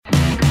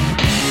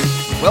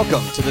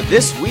Welcome to the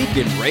This Week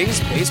in Rays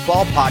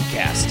Baseball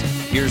podcast.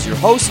 Here's your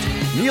host,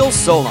 Neil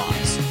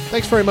Solondz.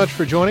 Thanks very much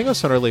for joining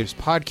us on our latest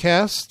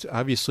podcast.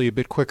 Obviously a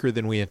bit quicker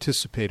than we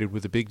anticipated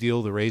with the big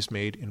deal the Rays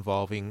made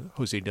involving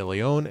Jose De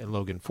Leon and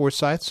Logan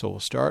Forsythe. So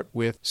we'll start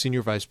with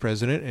Senior Vice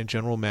President and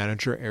General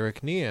Manager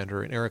Erik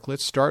Neander. And Erik,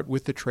 let's start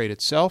with the trade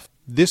itself.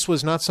 This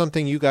was not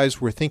something you guys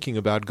were thinking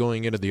about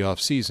going into the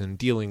offseason,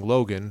 dealing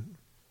Logan.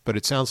 But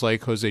it sounds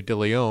like Jose De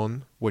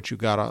Leon, what you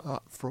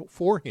got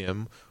for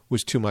him,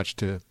 was too much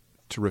to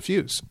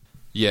refuse.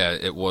 Yeah,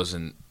 it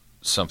wasn't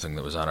something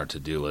that was on our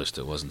to-do list.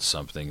 It wasn't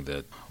something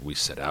that we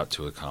set out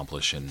to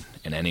accomplish in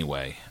any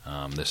way.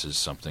 This is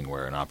something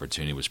where an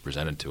opportunity was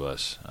presented to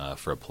us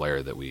for a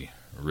player that we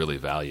really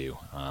value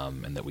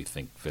and that we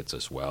think fits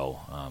us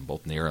well,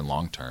 both near and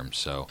long term.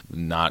 So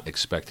not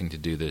expecting to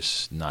do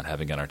this, not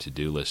having it on our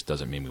to-do list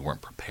doesn't mean we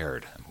weren't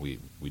prepared. We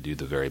do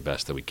the very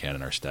best that we can,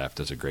 and our staff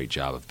does a great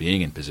job of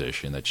being in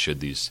position that should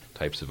these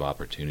types of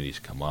opportunities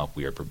come up,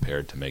 we are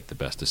prepared to make the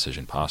best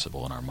decision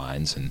possible in our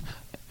minds,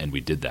 and we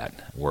did that.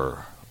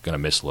 We're going to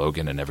miss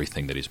Logan and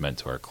everything that he's meant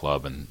to our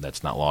club, and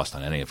that's not lost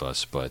on any of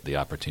us, but the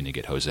opportunity to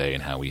get Jose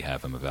and how we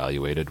have him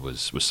evaluated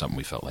was something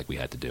we felt like we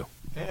had to do.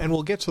 And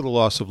we'll get to the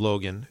loss of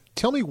Logan.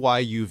 Tell me why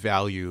you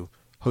value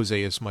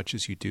Jose as much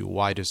as you do.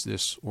 Why does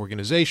this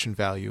organization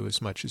value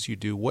as much as you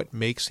do? What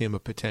makes him a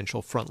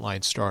potential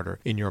frontline starter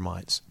in your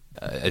minds?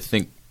 I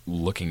think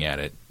looking at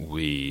it,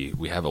 we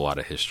have a lot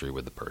of history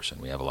with the person.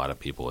 We have a lot of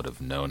people that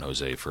have known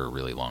Jose for a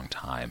really long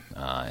time,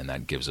 and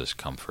that gives us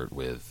comfort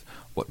with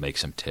what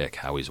makes him tick,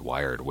 how he's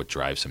wired, what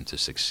drives him to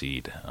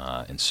succeed,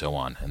 and so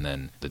on. And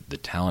then the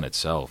talent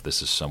itself,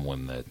 this is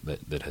someone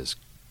that has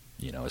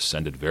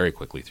ascended very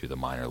quickly through the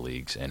minor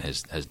leagues and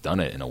has done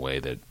it in a way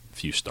that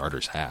few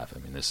starters have. I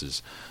mean, this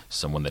is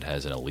someone that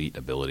has an elite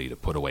ability to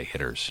put away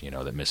hitters,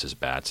 that misses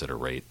bats at a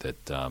rate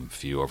that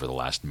few over the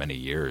last many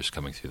years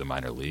coming through the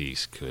minor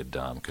leagues could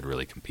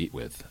really compete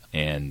with.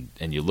 And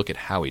you look at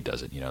how he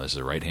does it. This is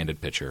a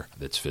right-handed pitcher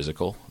that's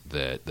physical,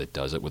 that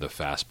does it with a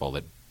fastball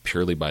that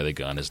purely by the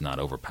gun is not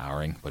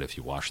overpowering, but if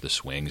you watch the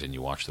swings and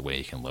you watch the way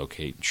he can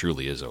locate, it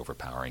truly is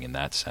overpowering in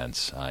that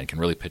sense. He can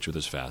really pitch with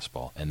his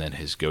fastball. And then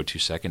his go-to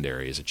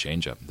secondary is a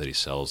changeup that he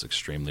sells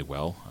extremely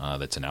well.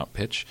 That's an out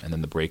pitch. And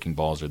then the breaking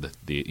balls are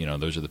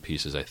those are the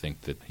pieces I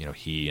think that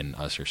he and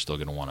us are still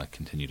going to want to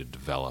continue to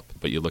develop.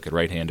 But you look at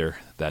right-hander,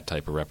 that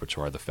type of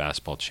repertoire, the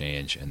fastball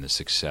change, and the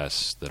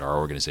success that our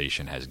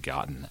organization has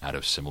gotten out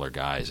of similar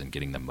guys and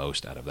getting the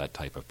most out of that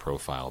type of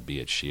profile, be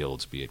it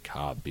Shields, be it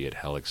Cobb, be it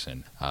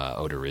Hellickson,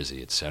 Odorizzi,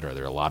 etc.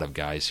 There are a lot of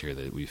guys here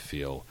that we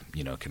feel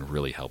can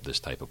really help this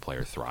type of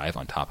player thrive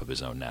on top of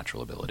his own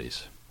natural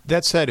abilities.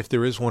 That said, if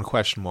there is one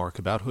question mark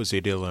about Jose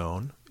De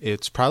Leon,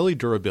 it's probably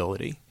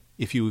durability.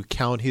 If you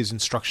count his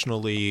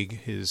instructional league,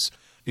 his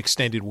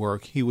extended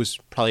work, he was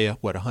probably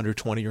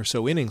 120 or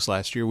so innings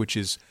last year, which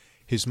is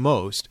his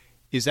most.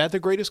 Is that the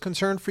greatest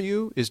concern for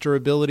you, is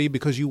durability?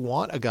 Because you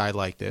want a guy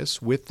like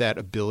this with that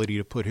ability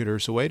to put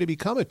hitters away to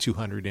become a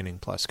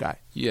 200-inning-plus guy.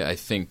 Yeah, I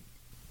think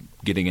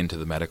getting into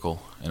the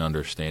medical and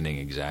understanding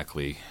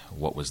exactly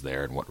what was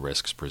there and what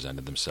risks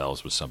presented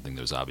themselves was something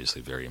that was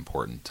obviously very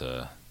important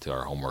to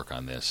our homework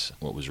on this.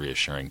 What was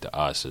reassuring to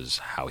us is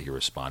how he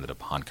responded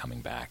upon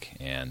coming back.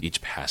 And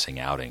each passing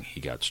outing, he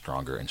got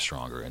stronger and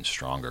stronger and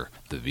stronger.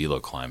 The velo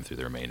climbed through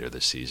the remainder of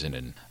the season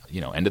and,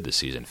 ended the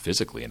season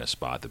physically in a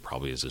spot that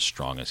probably is as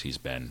strong as he's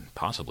been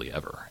possibly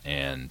ever.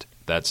 And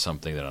that's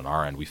something that on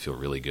our end we feel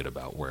really good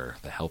about where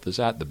the health is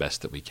at, the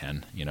best that we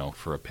can,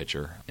 for a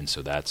pitcher. And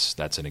so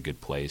that's in a good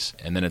place.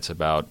 And then it's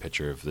about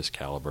pitcher of this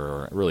caliber,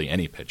 or really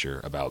any pitcher,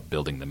 about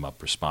building them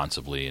up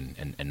responsibly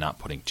and not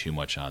putting too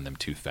much on them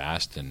too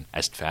fast. And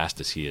as fast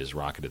as he has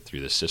rocketed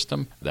through the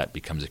system, that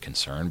becomes a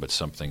concern, but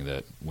something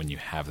that when you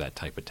have that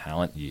type of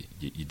talent, you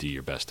do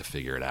your best to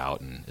figure it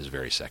out and is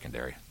very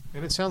secondary.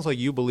 And it sounds like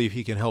you believe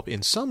he can help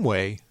in some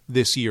way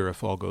this year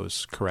if all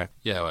goes correct.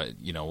 Yeah,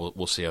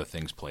 we'll see how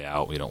things play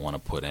out. We don't want to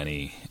put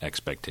any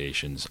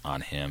expectations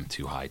on him,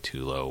 too high,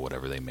 too low,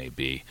 whatever they may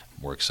be.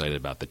 We're excited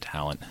about the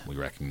talent. We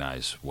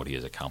recognize what he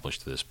has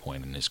accomplished to this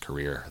point in his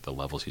career, the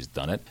levels he's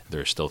done it.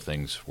 There are still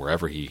things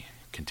wherever he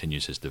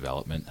continues his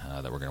development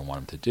that we're going to want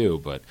him to do,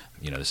 but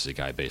this is a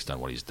guy based on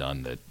what he's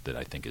done that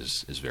I think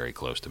is very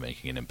close to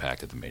making an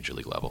impact at the major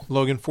league level.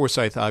 Logan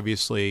Forsythe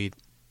obviously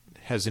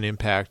has an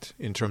impact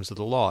in terms of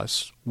the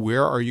loss.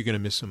 Where are you going to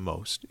miss him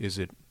most? Is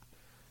it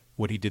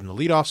what he did in the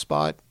leadoff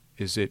spot?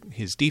 Is it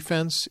his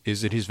defense?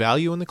 Is it his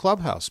value in the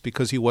clubhouse?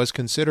 Because he was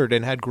considered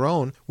and had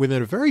grown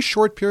within a very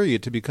short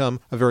period to become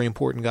a very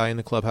important guy in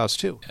the clubhouse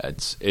too.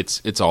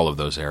 It's all of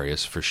those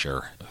areas for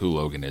sure. Who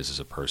Logan is as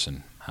a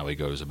person, how he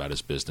goes about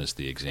his business,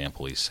 the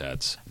example he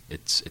sets.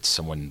 It's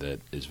someone that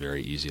is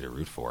very easy to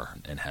root for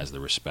and has the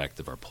respect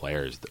of our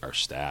players, our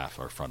staff,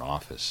 our front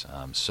office.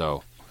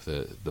 So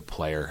the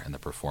player and the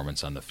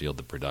performance on the field,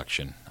 the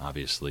production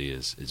obviously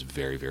is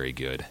very, very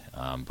good.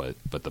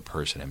 But the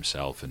person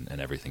himself and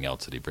everything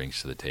else that he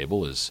brings to the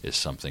table is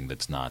something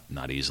that's not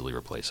easily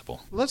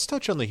replaceable. Let's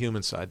touch on the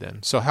human side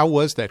then. So how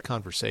was that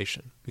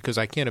conversation? Because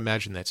I can't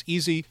imagine that's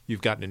easy.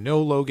 You've gotten to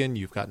know Logan.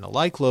 You've gotten to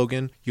like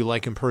Logan. You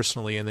like him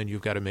personally, and then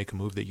you've got to make a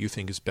move that you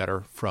think is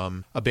better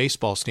from a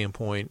baseball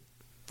standpoint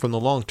from the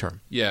long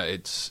term. Yeah,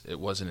 it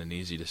wasn't an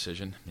easy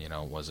decision. It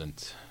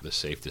wasn't the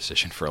safe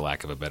decision, for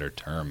lack of a better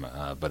term,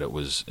 but it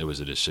was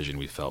a decision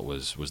we felt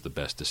was the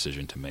best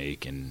decision to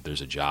make. And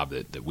there's a job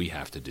that we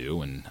have to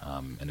do, and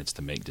it's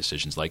to make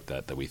decisions like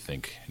that we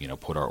think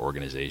put our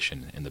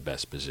organization in the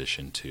best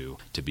position to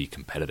be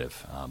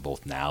competitive,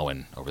 both now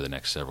and over the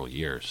next several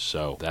years.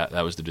 So that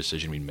was the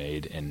decision we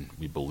made, and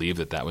we believe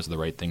that was the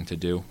right thing to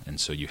do. And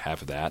so you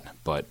have that,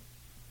 but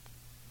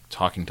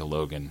talking to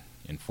Logan,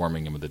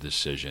 informing him of the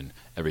decision,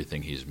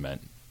 everything he's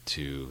meant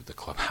to the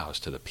clubhouse,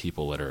 to the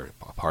people that are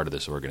a part of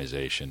this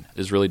organization,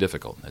 is really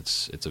difficult.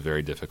 It's a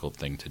very difficult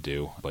thing to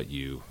do, but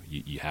you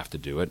have to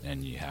do it,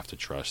 and you have to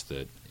trust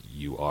that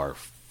you are,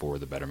 for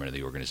the betterment of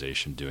the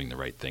organization, doing the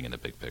right thing in the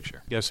big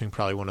picture. Guessing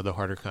probably one of the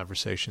harder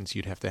conversations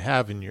you'd have to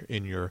have in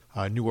your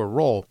newer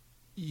role.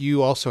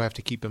 You also have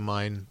to keep in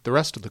mind the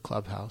rest of the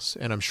clubhouse,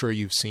 and I'm sure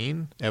you've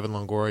seen Evan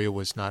Longoria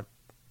was not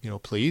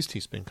pleased.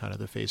 He's been kind of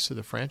the face of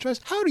the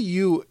franchise. How do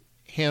you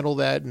handle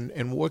that,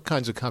 and what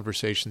kinds of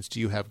conversations do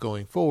you have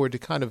going forward to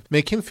kind of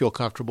make him feel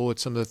comfortable with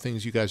some of the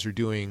things you guys are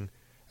doing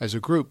as a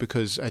group?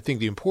 Because I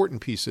think the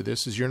important piece of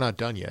this is you're not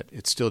done yet.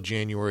 It's still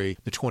January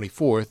the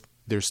 24th.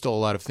 There's still a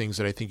lot of things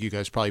that I think you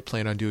guys probably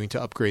plan on doing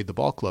to upgrade the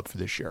ball club for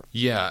this year.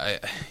 Yeah,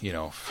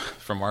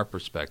 from our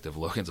perspective,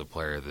 Logan's a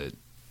player that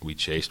we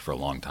chased for a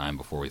long time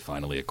before we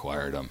finally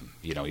acquired him.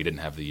 He didn't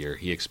have the year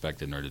he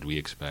expected, nor did we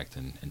expect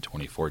in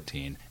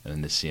 2014. And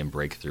then to see him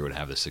break through and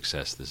have the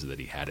success that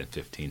he had in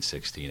 15,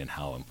 16, and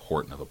how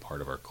important of a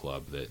part of our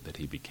club that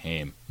he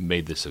became,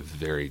 made this a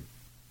very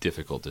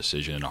difficult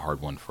decision and a hard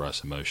one for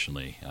us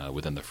emotionally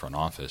within the front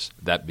office.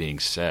 That being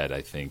said,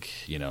 I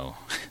think,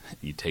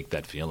 you take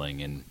that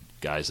feeling, and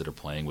guys that are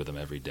playing with him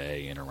every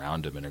day and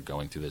around him and are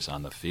going through this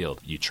on the field,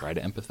 you try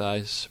to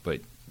empathize,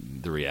 but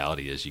the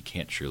reality is you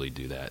can't truly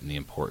do that, and the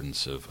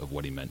importance of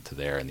what he meant to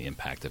there and the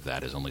impact of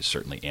that is only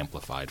certainly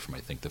amplified from, I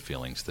think, the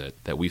feelings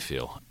that we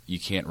feel. You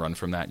can't run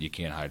from that. You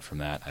can't hide from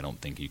that. I don't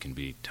think you can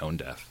be tone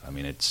deaf. I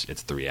mean, it's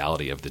the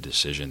reality of the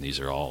decision. These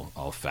are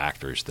all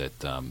factors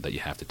that you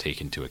have to take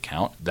into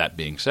account. That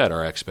being said,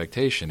 our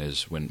expectation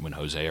is when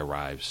Jose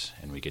arrives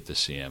and we get to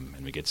see him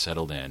and we get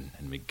settled in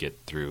and we get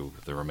through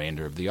the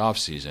remainder of the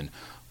offseason,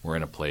 we're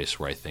in a place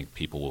where I think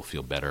people will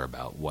feel better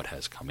about what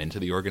has come into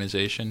the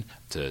organization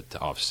to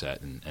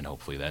offset and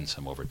hopefully then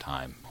some over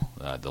time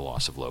the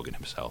loss of Logan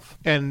himself.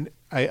 And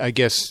I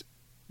guess,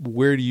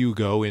 where do you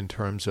go in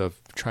terms of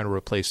trying to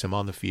replace him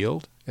on the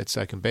field at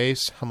second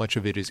base? How much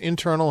of it is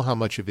internal? How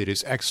much of it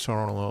is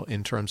external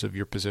in terms of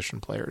your position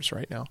players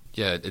right now?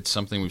 Yeah, it's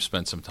something we've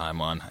spent some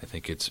time on. I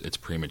think it's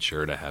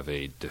premature to have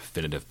a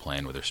definitive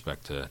plan with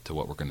respect to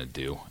what we're going to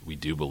do. We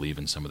do believe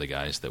in some of the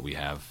guys that we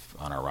have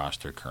on our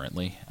roster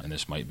currently, and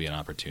this might be an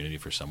opportunity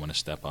for someone to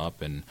step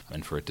up and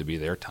for it to be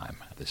their time.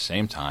 At the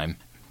same time,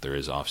 there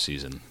is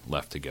off-season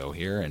left to go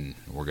here, and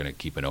we're going to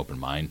keep an open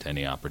mind to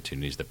any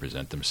opportunities that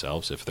present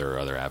themselves if there are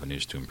other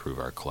avenues to improve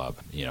our club,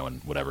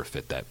 and whatever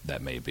fit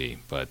that may be.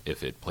 But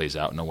if it plays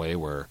out in a way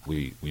where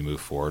we move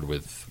forward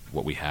with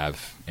what we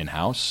have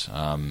in-house,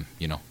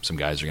 some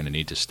guys are going to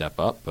need to step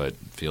up, but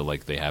feel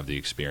like they have the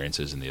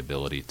experiences and the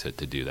ability to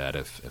do that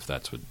if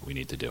that's what we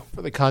need to do.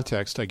 For the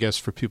context, I guess,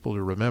 for people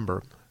to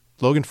remember,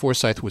 Logan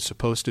Forsythe was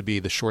supposed to be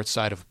the short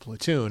side of a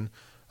platoon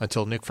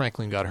until Nick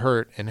Franklin got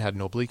hurt and had an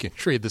oblique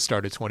injury at the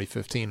start of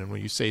 2015. And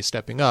when you say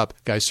stepping up,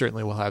 guys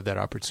certainly will have that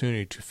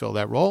opportunity to fill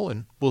that role,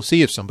 and we'll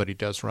see if somebody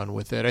does run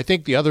with it. I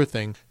think the other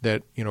thing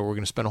that we're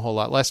going to spend a whole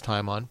lot less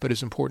time on, but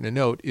is important to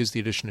note, is the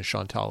addition of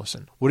Sean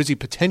Tollison. What does he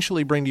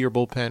potentially bring to your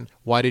bullpen?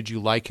 Why did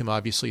you like him?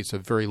 Obviously, it's a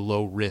very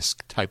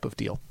low-risk type of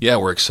deal. Yeah,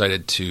 we're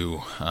excited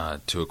to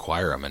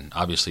acquire him, and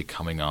obviously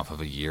coming off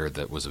of a year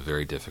that was a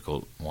very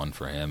difficult one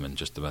for him, and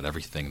just about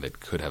everything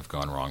that could have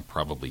gone wrong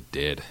probably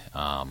did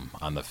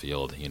on the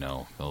field.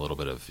 A little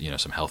bit of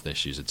some health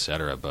issues,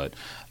 etc. But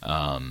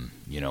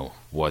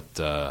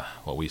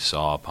what we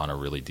saw upon a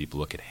really deep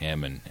look at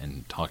him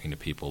and talking to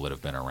people that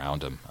have been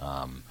around him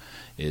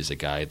is a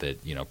guy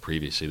that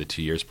previously, the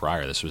 2 years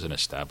prior, this was an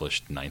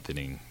established ninth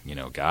inning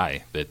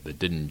guy that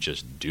didn't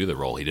just do the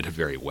role, he did it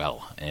very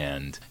well.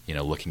 And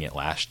looking at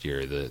last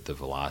year, the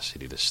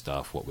velocity, the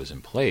stuff, what was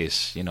in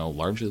place,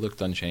 largely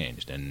looked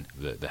unchanged, and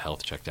the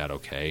health checked out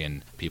okay,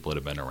 and people that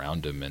have been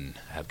around him and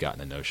have gotten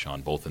to know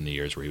Sean both in the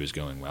years where he was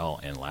going well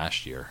and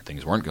last year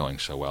things weren't going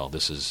so well.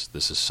 This is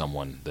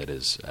someone that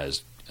is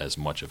as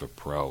much of a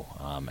pro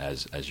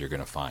as you're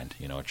going to find.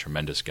 A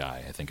tremendous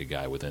guy. I think a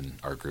guy within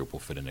our group will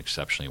fit in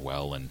exceptionally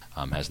well and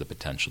has the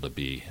potential to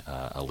be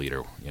a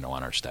leader,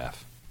 on our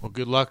staff. Well,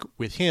 good luck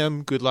with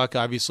him. Good luck,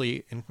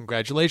 obviously, and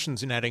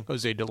congratulations in adding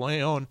Jose De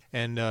Leon,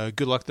 and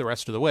good luck the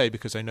rest of the way,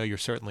 because I know you're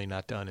certainly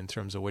not done in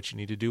terms of what you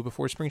need to do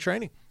before spring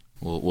training.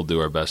 we'll do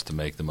our best to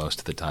make the most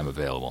of the time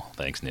available.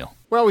 Thanks, Neil.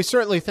 Well, we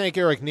certainly thank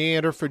Erik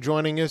Neander for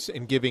joining us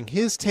and giving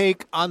his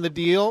take on the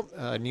deal.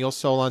 Neil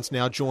Solondz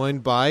now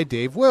joined by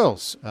Dave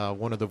Wills,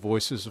 one of the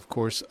voices, of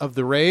course, of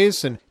the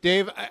Rays. And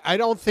Dave, I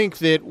don't think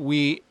that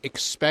we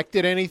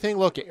expected anything.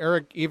 Look,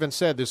 Erik even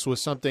said this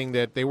was something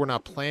that they were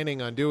not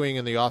planning on doing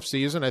in the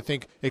offseason. I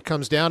think it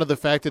comes down to the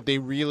fact that they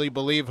really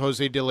believe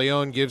Jose De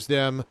Leon gives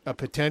them a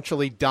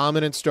potentially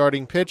dominant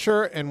starting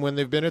pitcher, and when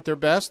they've been at their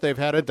best, they've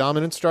had a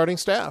dominant starting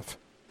staff.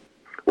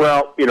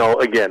 Well,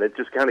 again, it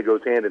just kind of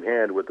goes hand in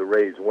hand with the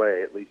Rays'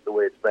 way, at least the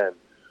way it's been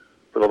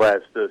for the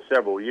last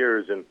several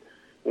years. And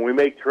when we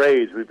make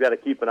trades, we've got to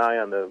keep an eye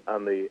on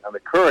the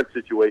current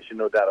situation,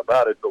 no doubt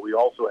about it. But we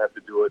also have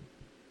to do it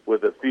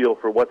with a feel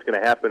for what's going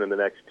to happen in the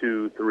next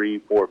 2, 3,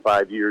 4,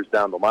 5 years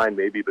down the line,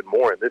 maybe even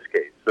more in this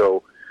case.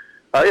 So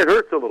it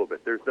hurts a little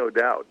bit. There's no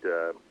doubt.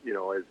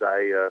 As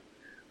I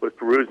was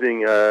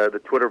perusing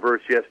the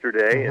Twitterverse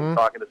yesterday and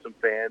talking to some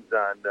fans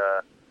on.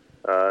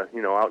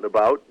 Out and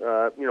about,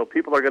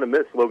 people are going to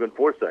miss Logan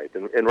Forsythe,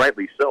 and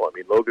rightly so. I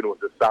mean, Logan was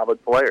a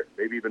solid player,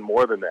 maybe even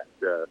more than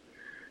that.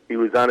 He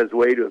was on his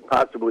way to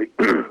possibly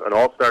an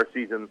all-star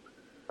season,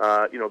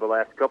 the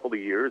last couple of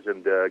years,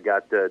 and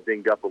got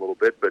dinged up a little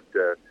bit. But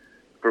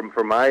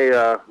for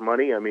my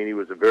money, I mean, he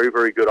was a very,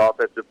 very good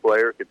offensive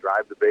player, could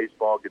drive the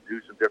baseball, could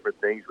do some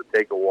different things, would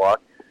take a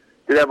walk.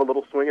 Did have a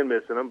little swing and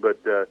miss in him, but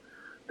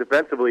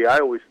defensively, I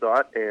always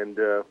thought, and,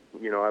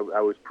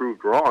 I was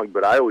proved wrong,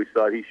 but I always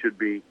thought he should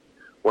be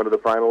one of the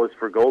finalists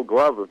for Gold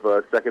Glove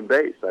of second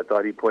base. I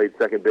thought he played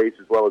second base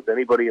as well as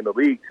anybody in the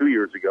league 2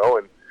 years ago,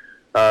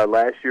 and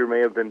last year may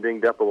have been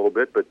dinged up a little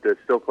bit, but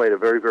still played a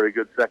very, very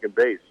good second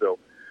base. So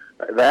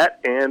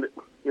that and,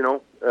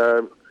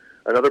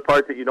 another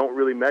part that you don't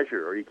really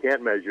measure or you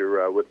can't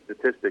measure with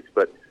statistics,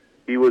 but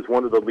he was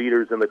one of the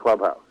leaders in the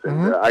clubhouse.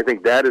 And I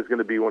think that is going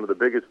to be one of the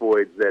biggest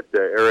voids that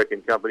Erik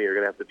and company are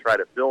going to have to try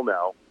to fill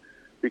now,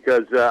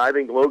 because I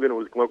think Logan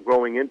was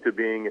growing into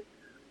being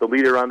the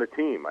leader on the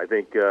team. I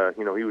think,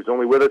 he was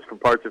only with us for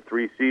parts of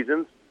 3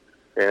 seasons.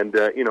 And,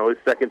 his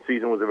second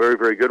season was a very,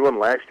 very good one.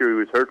 Last year he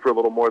was hurt for a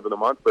little more than a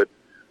month. But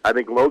I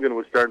think Logan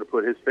was starting to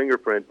put his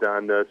fingerprint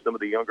on some of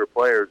the younger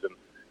players and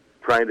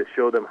trying to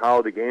show them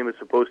how the game is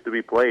supposed to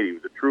be played. He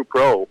was a true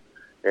pro.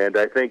 And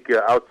I think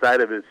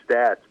outside of his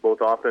stats, both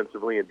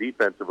offensively and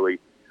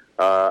defensively,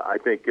 I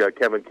think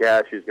Kevin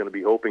Cash is going to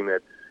be hoping that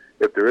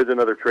if there is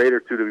another trade or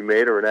two to be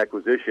made or an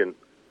acquisition,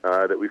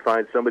 that we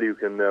find somebody who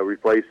can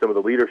replace some of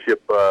the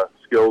leadership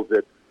skills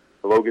that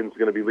Logan's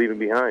going to be leaving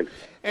behind.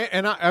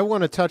 And I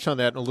want to touch on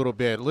that in a little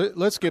bit.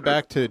 Let's get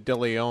back to De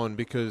Leon,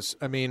 because,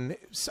 I mean,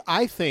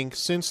 I think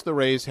since the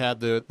Rays had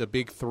the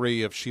big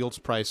three of Shields,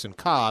 Price, and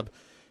Cobb,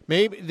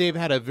 maybe they've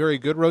had a very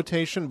good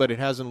rotation, but it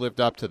hasn't lived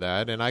up to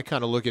that. And I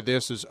kind of look at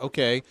this as,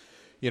 okay,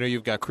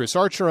 you've got Chris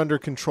Archer under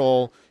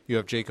control, you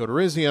have Jake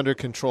Odorizzi under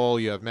control,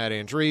 you have Matt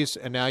Andriese,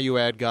 and now you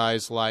add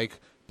guys like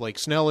Blake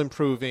Snell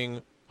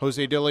improving,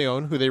 Jose De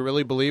Leon, who they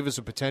really believe is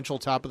a potential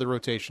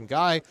top-of-the-rotation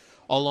guy,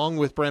 along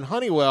with Brent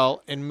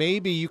Honeywell, and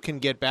maybe you can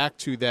get back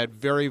to that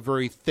very,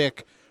 very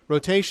thick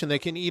rotation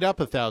that can eat up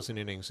 1,000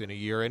 innings in a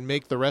year and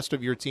make the rest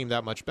of your team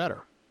that much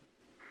better.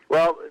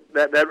 Well,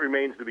 that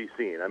remains to be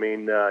seen. I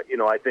mean,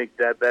 I think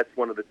that's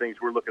one of the things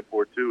we're looking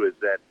for, too, is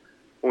that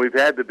when we've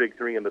had the big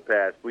three in the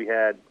past, we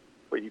had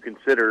what you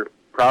consider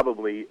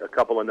probably a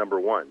couple of number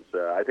ones.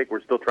 I think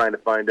we're still trying to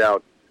find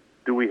out,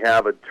 do we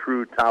have a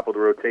true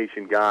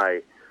top-of-the-rotation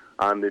guy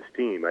on this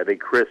team? I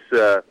think Chris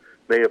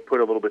may have put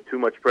a little bit too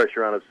much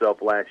pressure on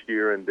himself last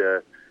year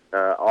and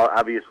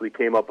obviously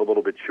came up a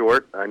little bit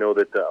short. I know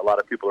that a lot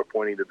of people are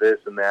pointing to this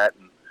and that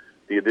and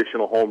the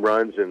additional home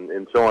runs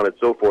and so on and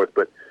so forth.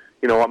 But,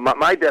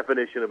 my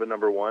definition of a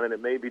number one, and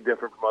it may be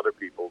different from other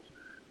people's,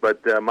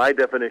 but my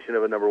definition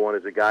of a number one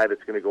is a guy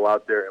that's going to go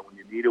out there and when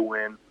you need a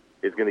win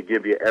is going to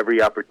give you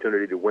every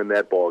opportunity to win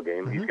that ball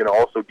game. He's going to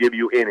also give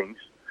you innings,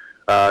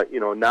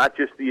 not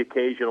just the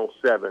occasional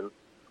 7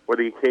 or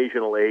the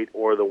occasional 8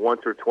 or the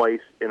once or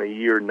twice in a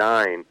year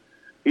 9.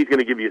 He's going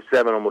to give you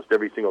 7 almost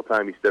every single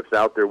time he steps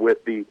out there,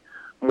 with the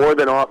more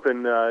than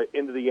often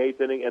into the 8th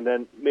inning, and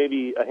then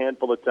maybe a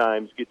handful of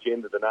times get you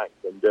into the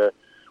 9th. And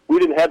we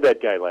didn't have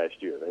that guy last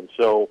year. And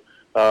so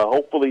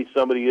hopefully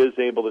somebody is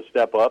able to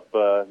step up.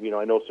 I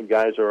know some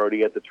guys are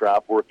already at the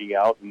Trop working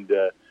out and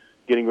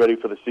getting ready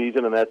for the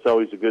season, and that's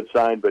always a good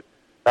sign. But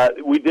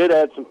we did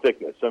add some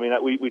thickness. I mean,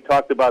 we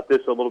talked about this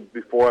a little bit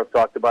before. I've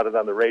talked about it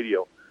on the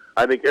radio.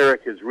 I think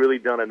Erik has really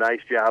done a nice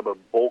job of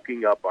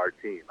bulking up our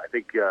team. I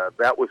think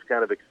that was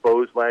kind of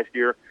exposed last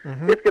year.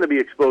 It's going to be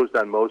exposed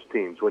on most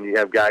teams when you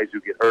have guys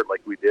who get hurt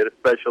like we did,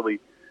 especially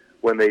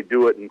when they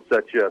do it in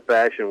such a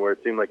fashion where it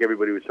seemed like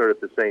everybody was hurt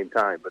at the same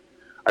time. But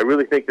I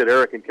really think that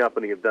Erik and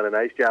company have done a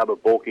nice job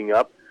of bulking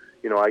up.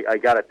 I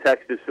got a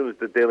text as soon as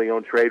the De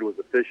Leon trade was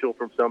official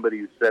from somebody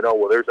who said, oh,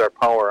 well, there's our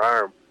power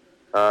arm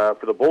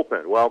for the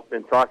bullpen. Well,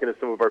 in talking to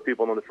some of our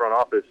people in the front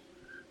office,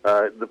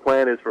 the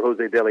plan is for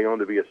Jose De Leon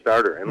to be a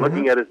starter. And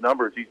looking at his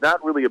numbers, he's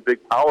not really a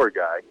big power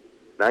guy.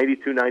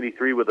 92,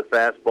 93 with a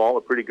fastball,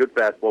 a pretty good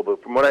fastball.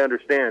 But from what I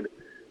understand,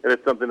 and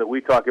it's something that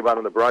we talk about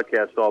on the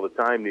broadcast all the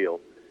time, Neil,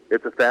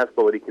 it's a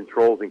fastball that he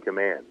controls and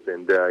commands.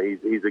 And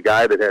he's a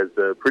guy that has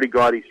pretty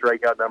gaudy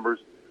strikeout numbers,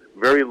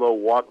 very low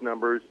walk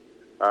numbers,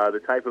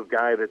 the type of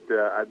guy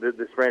that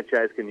this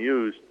franchise can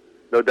use,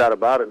 no doubt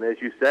about it. And as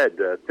you said,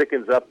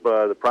 thickens up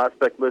the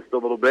prospect list a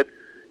little bit.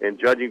 And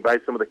judging by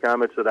some of the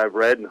comments that I've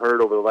read and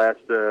heard over the last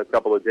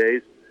couple of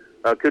days,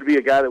 could be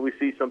a guy that we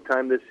see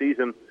sometime this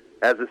season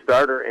as a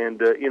starter. And,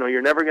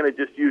 you're never going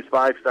to just use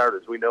 5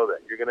 starters. We know that.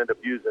 You're going to end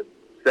up using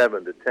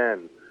 7 to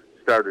 10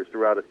 starters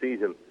throughout a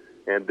season.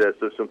 And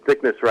so some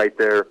thickness right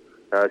there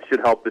should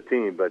help the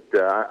team. But,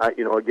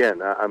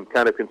 I'm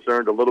kind of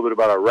concerned a little bit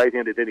about our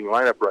right-handed hitting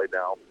lineup right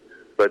now.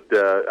 But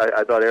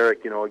I thought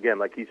Eric, again,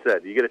 like he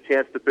said, you get a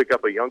chance to pick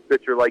up a young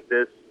pitcher like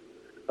this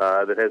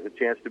that has a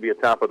chance to be a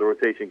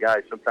top-of-the-rotation guy.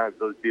 Sometimes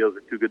those deals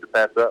are too good to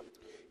pass up.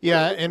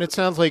 Yeah, and it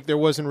sounds like there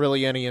wasn't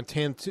really any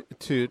intent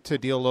to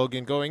deal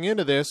Logan going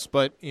into this.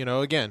 But,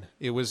 again,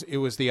 it was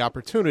the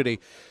opportunity.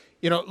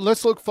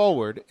 Let's look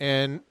forward.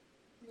 And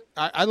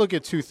I look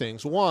at 2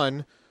 things.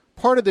 One,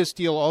 part of this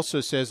deal also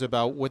says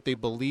about what they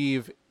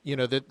believe,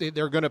 that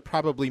they're going to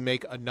probably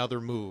make another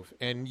move.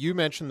 And you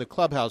mentioned the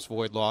clubhouse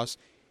void loss.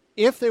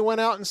 If they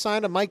went out and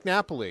signed a Mike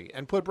Napoli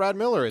and put Brad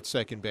Miller at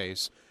second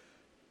base,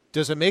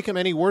 does it make him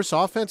any worse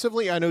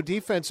offensively? I know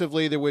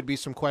defensively there would be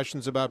some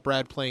questions about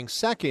Brad playing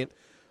second,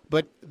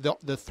 but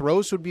the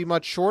throws would be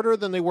much shorter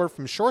than they were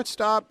from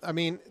shortstop. I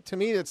mean, to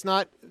me, it's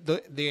not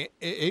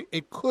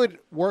it could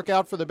work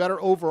out for the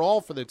better overall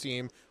for the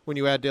team when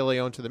you add De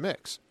Leon to the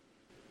mix.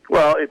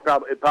 Well,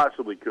 it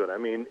possibly could. I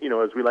mean,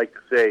 as we like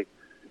to say,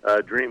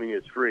 dreaming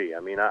is free. I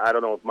mean, I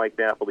don't know if Mike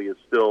Napoli is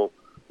still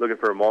looking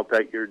for a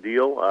multi-year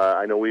deal.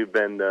 I know we've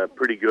been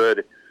pretty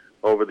good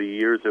over the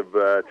years of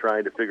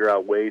trying to figure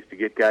out ways to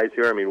get guys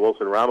here. I mean,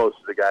 Wilson Ramos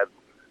is a guy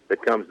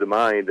that comes to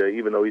mind,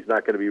 even though he's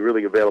not going to be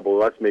really available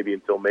to us maybe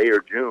until May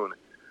or June.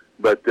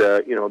 But,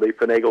 they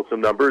finagle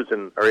some numbers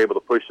and are able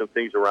to push some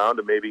things around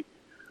and maybe,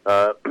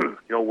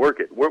 work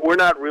it. We're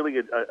not really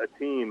a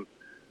team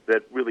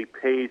that really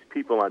pays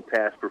people on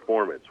past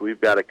performance. We've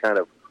got to kind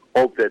of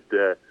hope that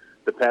the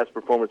past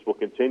performance will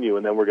continue,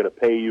 and then we're going to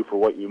pay you for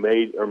what you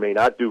may or may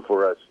not do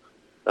for us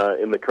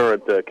in the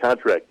current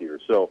contract year.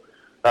 So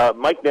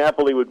Mike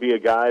Napoli would be a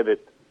guy that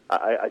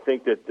I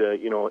think that,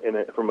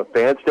 from a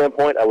fan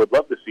standpoint, I would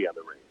love to see on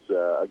the rings.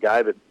 A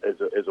guy that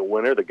is a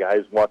winner. The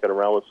guy's walking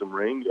around with some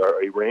ring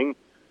or a ring.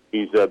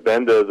 He's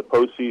been to the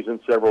postseason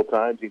several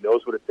times. He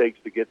knows what it takes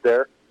to get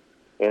there.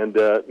 And,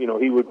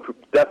 he would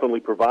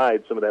definitely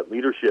provide some of that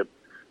leadership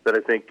that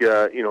I think,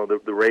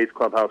 the Rays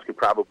clubhouse could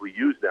probably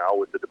use now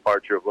with the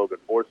departure of Logan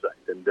Forsythe.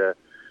 And,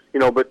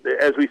 but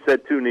as we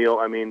said too, Neil,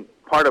 I mean,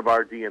 part of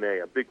our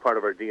DNA, a big part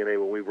of our DNA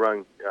when we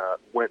went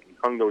and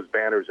hung those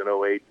banners in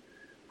 08,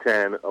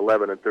 10,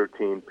 11, and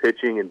 13,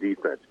 pitching and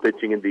defense.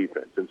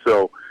 And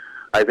so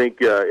I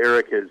think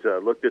Eric has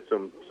looked at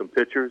some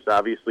pitchers,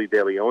 obviously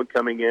De Leon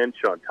coming in,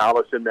 Sean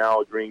Tollison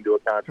now agreeing to a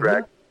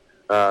contract.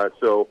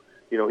 So,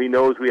 he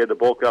knows we had to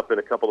bulk up in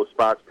a couple of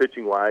spots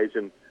pitching-wise,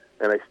 and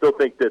I still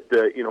think that,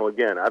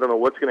 again, I don't know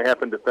what's going to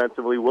happen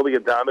defensively. Willie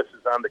Adames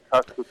is on the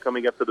cusp of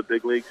coming up to the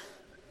big leagues.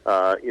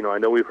 I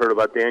know we've heard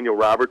about Daniel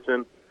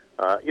Robertson.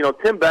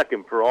 Tim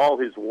Beckham, for all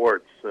his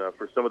warts,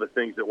 for some of the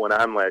things that went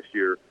on last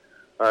year,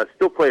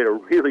 still played a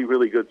really,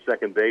 really good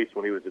second base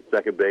when he was at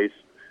second base,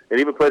 and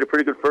even played a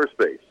pretty good first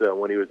base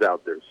when he was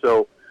out there.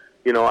 So,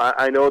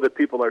 I know that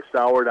people are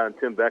soured on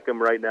Tim Beckham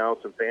right now.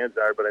 Some fans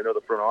are, but I know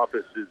the front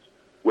office is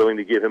willing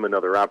to give him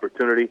another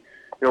opportunity.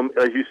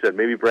 As you said,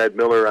 maybe Brad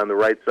Miller on the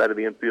right side of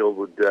the infield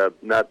would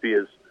not be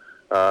as,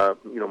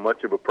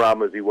 much of a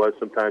problem as he was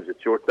sometimes at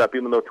shortstop,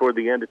 even though toward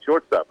the end at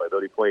shortstop, I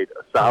thought he played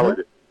a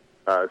solid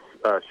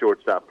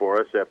shortstop for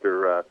us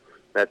after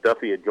Matt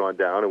Duffy had gone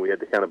down, and we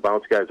had to kind of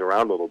bounce guys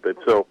around a little bit.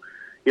 So,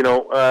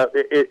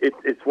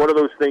 it's one of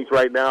those things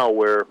right now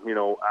where,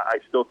 I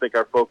still think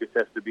our focus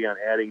has to be on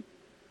adding,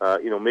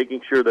 making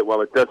sure that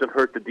while it doesn't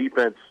hurt the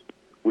defense,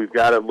 we've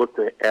got to look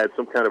to add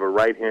some kind of a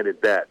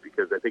right-handed bat,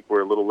 because I think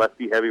we're a little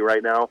lefty-heavy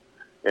right now,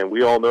 and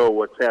we all know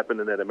what's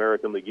happened in that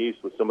American League East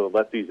with some of the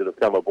lefties that have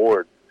come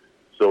aboard.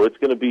 So it's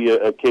going to be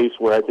a case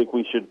where I think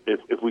we should,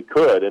 if we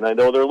could, and I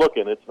know they're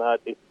looking,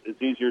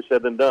 it's easier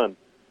said than done,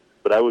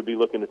 but I would be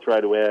looking to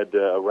try to add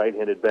a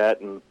right-handed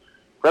bat, and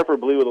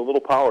preferably with a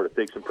little power to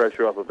take some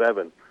pressure off of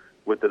Evan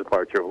with the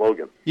departure of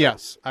Logan.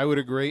 Yes, I would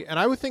agree. And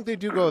I would think they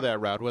do go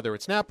that route, whether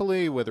it's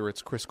Napoli, whether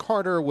it's Chris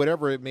Carter,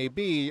 whatever it may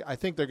be. I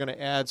think they're going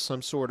to add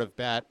some sort of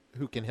bat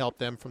who can help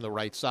them from the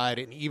right side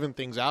and even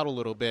things out a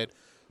little bit.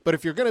 But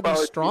if you're going to be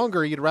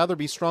stronger, you'd rather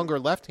be stronger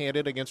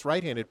left-handed against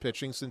right-handed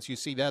pitching, since you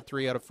see that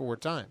 3 out of 4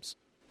 times.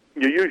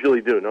 You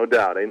usually do, no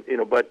doubt. And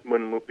but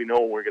when we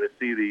know we're going to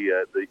see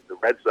the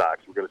Red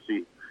Sox, we're going to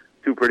see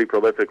 2 pretty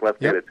prolific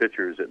left-handed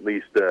pitchers. At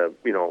least,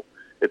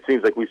 it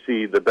seems like we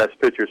see the best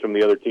pitchers from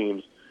the other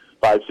teams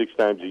 5-6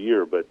 times a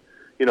year. But,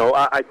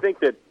 I think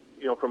that,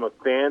 from a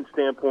fan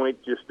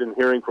standpoint, just in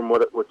hearing from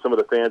what some of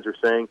the fans are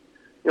saying,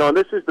 and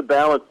this is the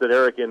balance that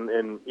Eric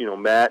and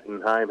Matt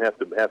and Chaim have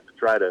to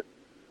try to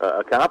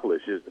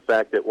accomplish, is the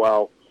fact that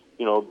while,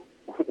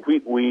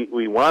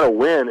 we want to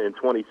win in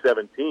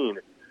 2017,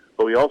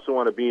 but we also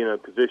want to be in a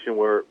position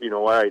where,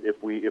 all right,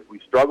 if we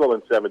struggle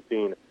in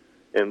 17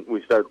 and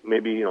we start,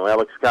 maybe,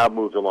 Alex Cobb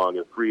moves along,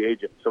 a free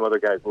agent, some other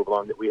guys move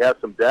along, that we have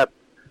some depth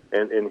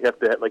and have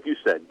to, like you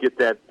said, get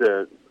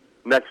that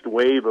next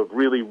wave of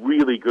really,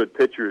 really good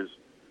pitchers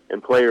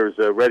and players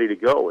ready to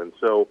go. And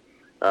so,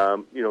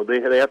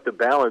 they have to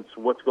balance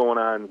what's going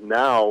on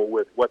now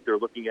with what they're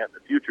looking at in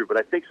the future. But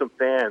I think some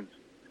fans,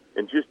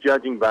 and just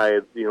judging by,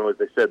 as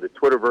I said, the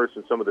Twitterverse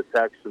and some of the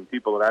texts and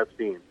people that I've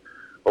seen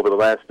over the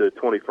last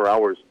 24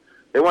 hours,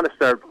 they want to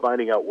start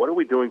finding out, what are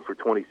we doing for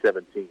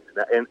 2017?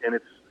 And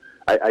it's,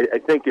 I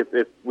think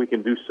if we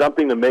can do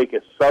something to make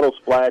a subtle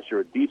splash or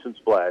a decent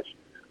splash.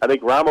 I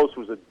think Ramos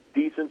was a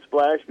decent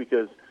splash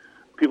because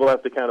people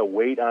have to kind of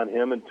wait on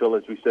him until,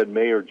 as we said,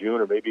 May or June,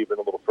 or maybe even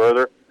a little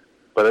further.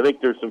 But I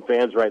think there's some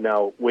fans right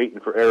now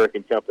waiting for Eric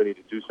and company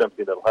to do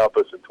something that'll help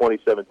us in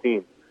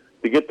 2017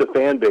 to get the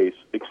fan base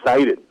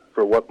excited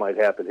for what might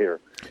happen here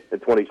in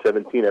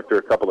 2017 after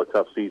a couple of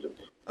tough seasons.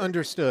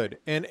 Understood.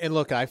 And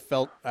look, I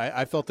felt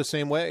the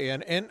same way,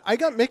 and I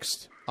got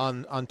mixed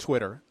on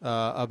Twitter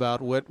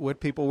about what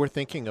people were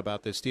thinking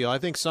about this deal. I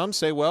think some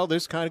say, well,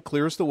 this kind of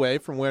clears the way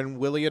from when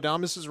Willy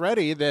Adames is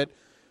ready, that,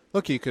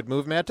 look, you could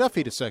move Matt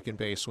Duffy to second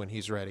base when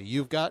he's ready.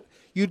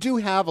 You do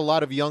have a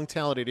lot of young,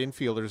 talented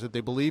infielders that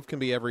they believe can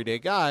be everyday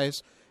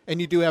guys, and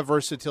you do have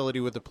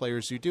versatility with the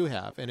players you do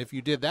have. And if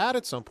you did that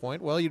at some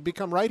point, well, you'd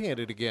become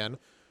right-handed again,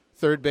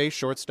 third base,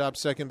 shortstop,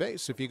 second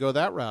base, if you go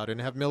that route, and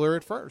have Miller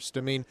at first.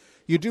 I mean,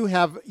 you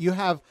have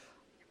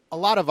a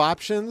lot of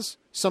options.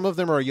 Some of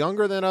them are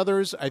younger than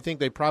others. I think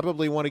they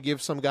probably want to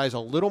give some guys a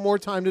little more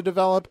time to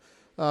develop.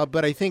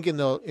 But I think in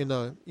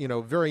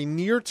the very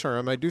near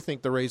term, I do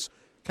think the Rays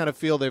kind of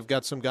feel they've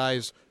got some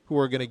guys who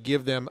are going to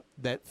give them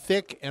that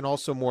thick and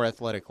also more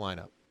athletic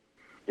lineup.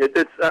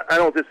 I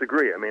don't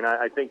disagree. I mean,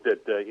 I think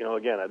that,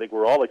 again, I think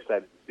we're all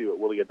excited to see what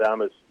Willy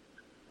Adames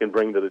can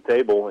bring to the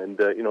table. And,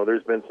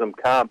 there's been some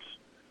comps,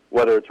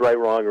 whether it's right,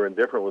 wrong, or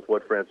indifferent, with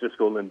what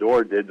Francisco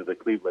Lindor did to the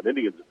Cleveland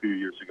Indians a few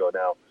years ago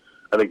now.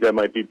 I think that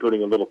might be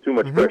putting a little too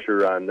much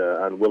pressure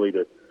on Willie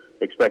to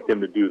expect him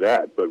to do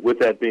that. But with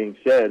that being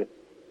said,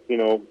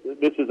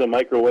 this is a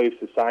microwave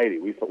society.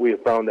 We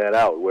have found that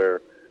out,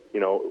 where,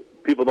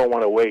 people don't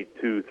want to wait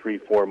 2, 3,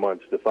 4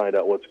 months to find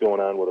out what's going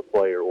on with a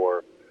player,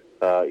 or,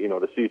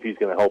 to see if he's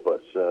going to help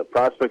us.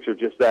 Prospects are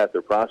just that.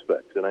 They're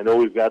prospects. And I know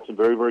we've got some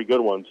very, very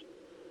good ones,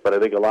 but I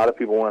think a lot of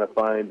people want to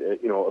find,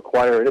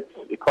 acquire it.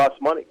 It costs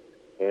money.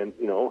 And,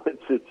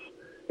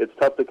 it's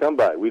tough to come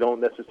by. We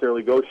don't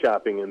necessarily go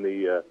shopping in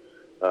the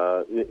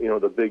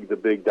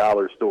big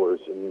dollar stores,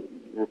 and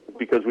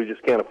because we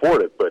just can't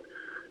afford it. But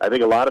I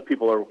think a lot of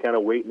people are kind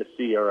of waiting to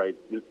see, all right,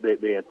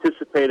 they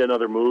anticipate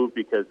another move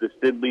because this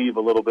did leave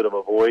a little bit of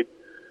a void.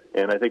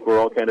 And I think we're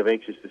all kind of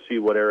anxious to see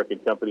what Eric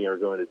and company are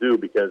going to do,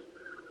 because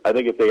I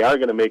think if they are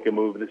going to make a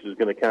move, this is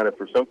going to kind of,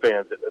 for some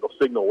fans, it'll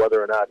signal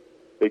whether or not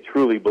they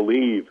truly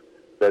believe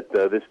that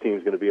this team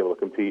is going to be able to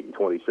compete in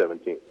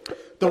 2017.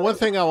 The one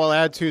thing I will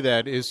add to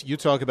that is, you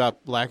talk about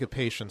lack of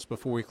patience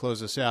before we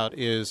close this out,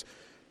 is,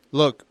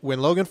 look, when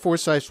Logan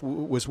Forsythe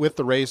was with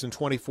the Rays in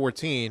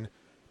 2014,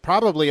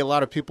 probably a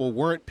lot of people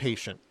weren't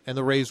patient, and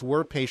the Rays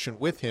were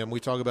patient with him. We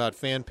talk about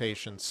fan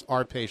patience,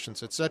 our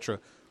patience, etc.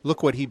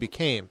 Look what he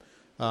became.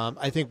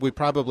 I think we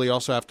probably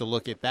also have to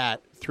look at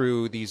that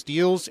through these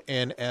deals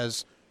and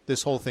as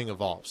this whole thing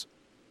evolves.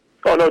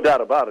 Oh, no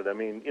doubt about it. I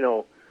mean,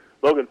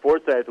 Logan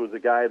Forsythe was a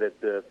guy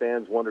that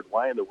fans wondered,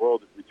 why in the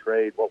world did we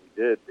trade what we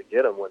did to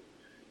get him when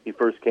he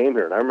first came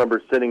here? And I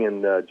remember sitting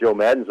in Joe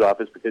Maddon's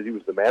office, because he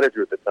was the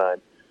manager at the time,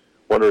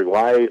 wondering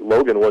why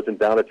Logan wasn't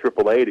down at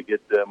AAA to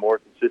get more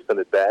consistent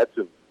at-bats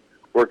and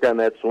work on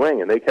that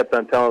swing. And they kept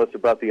on telling us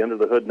about the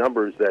under-the-hood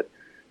numbers that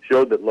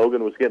showed that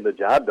Logan was getting the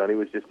job done. He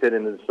was just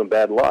hitting into some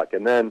bad luck.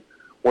 And then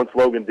once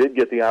Logan did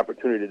get the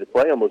opportunity to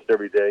play almost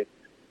every day,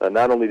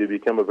 not only did he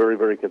become a very,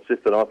 very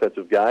consistent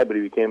offensive guy, but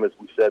he became, as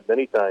we said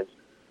many times,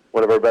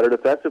 one of our better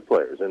defensive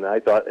players. And I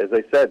thought, as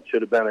I said,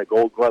 should have been a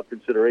Gold Glove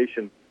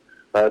consideration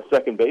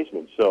second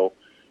baseman. So,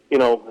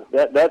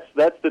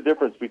 that's the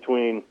difference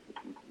between,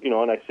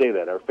 and I say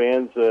that, our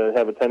fans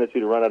have a tendency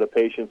to run out of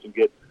patience and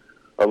get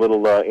a little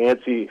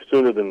antsy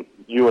sooner than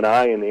you and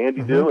I and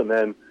Andy do, and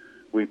then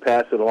we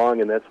pass it along,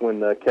 and that's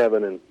when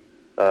Kevin and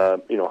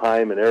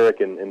Chaim and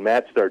Eric and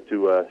Matt start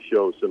to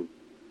show some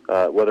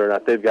whether or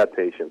not they've got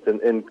patience.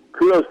 And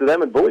kudos to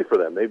them and bully for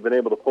them. They've been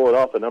able to pull it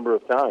off a number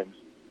of times.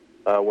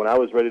 When I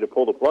was ready to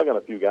pull the plug on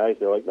a few guys,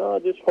 they're like, no,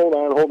 just hold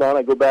on.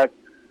 I go back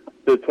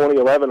to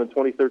 2011 and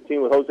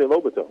 2013 with Jose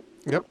Lobaton.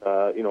 Yep.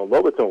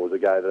 Lobaton was a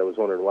guy that I was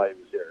wondering why he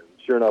was here.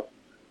 Sure enough,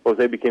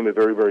 Jose became a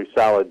very, very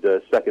solid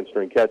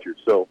second-string catcher.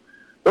 So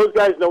those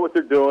guys know what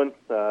they're doing.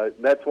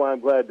 That's why I'm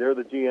glad they're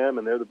the GM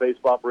and they're the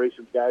baseball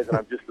operations guys, and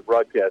I'm just the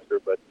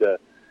broadcaster. But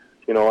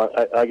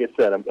like I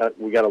said,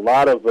 we got a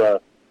lot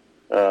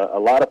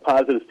of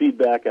positive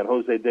feedback on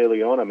Jose De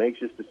Leon. I'm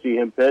anxious to see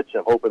him pitch.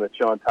 I'm hoping that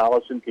Sean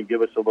Tollison can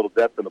give us a little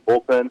depth in the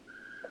bullpen.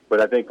 But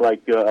I think,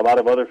 like a lot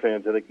of other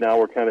fans, I think now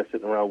we're kind of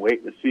sitting around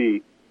waiting to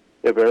see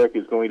if Eric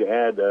is going to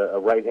add a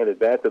right-handed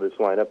bat to this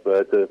lineup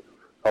to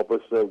help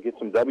us get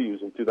some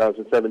W's in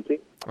 2017.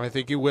 I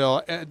think you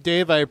will.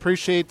 Dave, I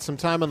appreciate some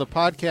time on the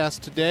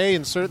podcast today,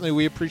 and certainly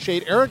we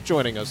appreciate Eric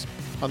joining us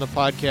on the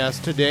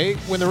podcast today.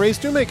 When the Rays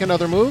do make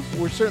another move,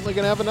 we're certainly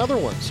going to have another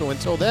one. So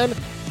until then,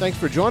 thanks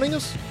for joining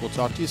us. We'll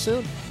talk to you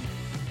soon.